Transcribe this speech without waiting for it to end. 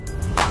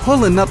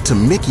Pulling up to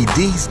Mickey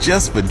D's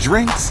just for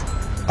drinks?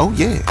 Oh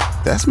yeah,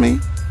 that's me.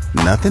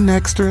 Nothing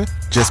extra,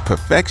 just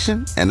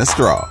perfection and a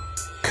straw.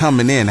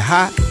 Coming in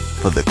hot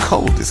for the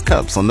coldest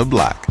cups on the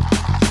block.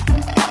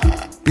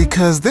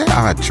 Because there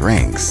are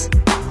drinks.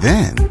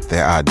 Then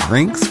there are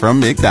drinks from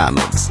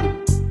McDonald's.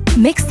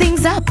 Mix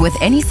things up with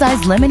any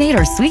size lemonade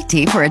or sweet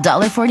tea for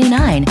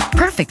 $1.49.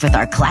 Perfect with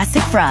our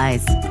classic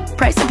fries.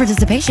 Price and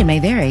participation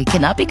may vary.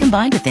 Cannot be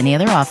combined with any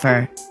other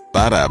offer.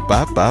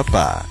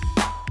 Ba-da-ba-ba-ba.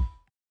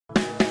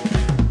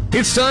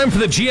 It's time for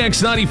the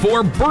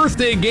GX94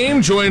 Birthday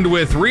Game, joined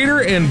with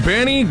Reader and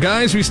Benny.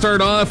 Guys, we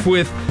start off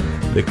with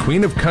the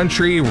Queen of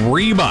Country,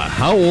 Reba.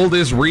 How old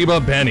is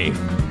Reba, Benny?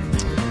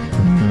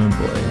 Oh,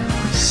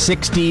 boy.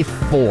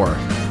 64.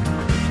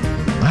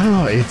 I don't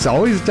know. It's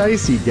always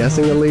dicey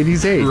guessing a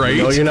lady's age. Right.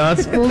 No, you're not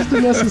supposed to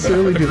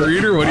necessarily do that.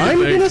 Reader, what do you think?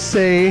 I'm going to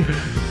say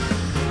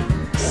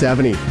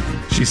 70.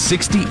 She's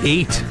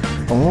 68.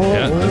 Oh.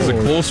 Yeah, that's a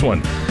close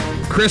one.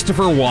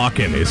 Christopher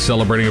Walken is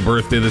celebrating a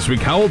birthday this week.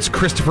 How old's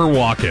Christopher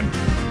Walken?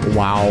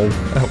 Wow.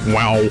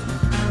 Wow.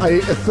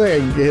 I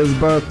think his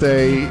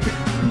birthday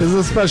is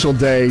a special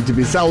day to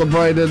be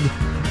celebrated.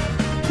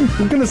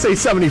 I'm going to say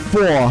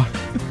 74. Benny?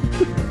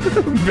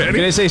 I'm going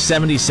to say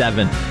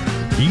 77.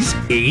 He's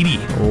 80.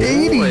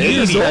 80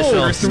 years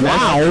old.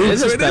 Wow. It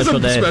is a special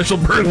day. Special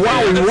birthday.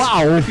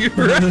 Wow.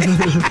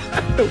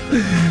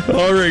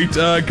 All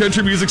right,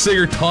 country music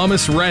singer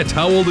Thomas Rhett.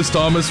 How old is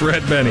Thomas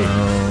Rhett, Benny?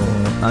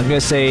 I'm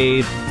going to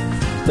say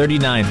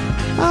 39.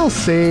 I'll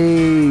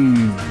say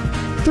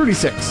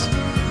 36.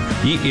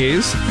 He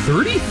is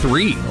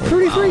 33.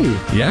 33.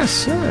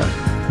 Yes.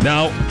 Yeah.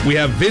 Now, we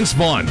have Vince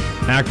Vaughn.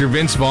 Actor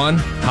Vince Vaughn.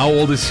 How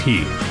old is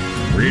he?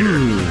 Reader.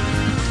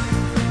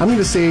 I'm going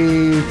to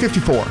say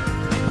 54.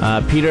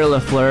 Peter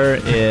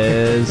LaFleur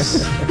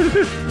is...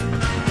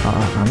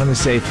 I'm going to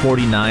say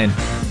 49.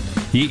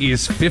 He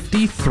is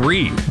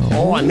 53.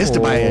 Oh, I missed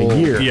it by a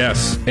year.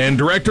 Yes. And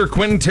director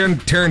Quentin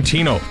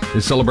Tarantino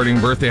is celebrating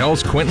birthday. How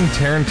old's Quentin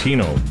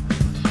Tarantino?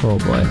 Oh,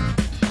 boy.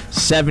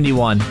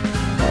 71.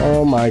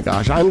 Oh, my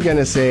gosh. I'm going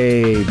to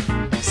say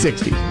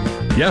 60.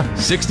 Yeah,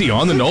 60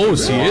 on the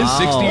nose. He is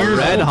 60 years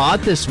Red old.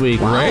 hot this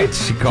week. Right?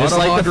 She caught Just a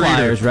like hot the reader.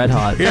 Flyers, red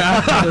hot.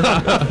 Yeah.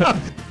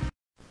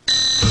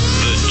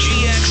 The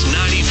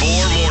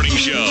GX94 Morning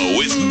Show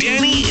with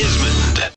Danny Isman.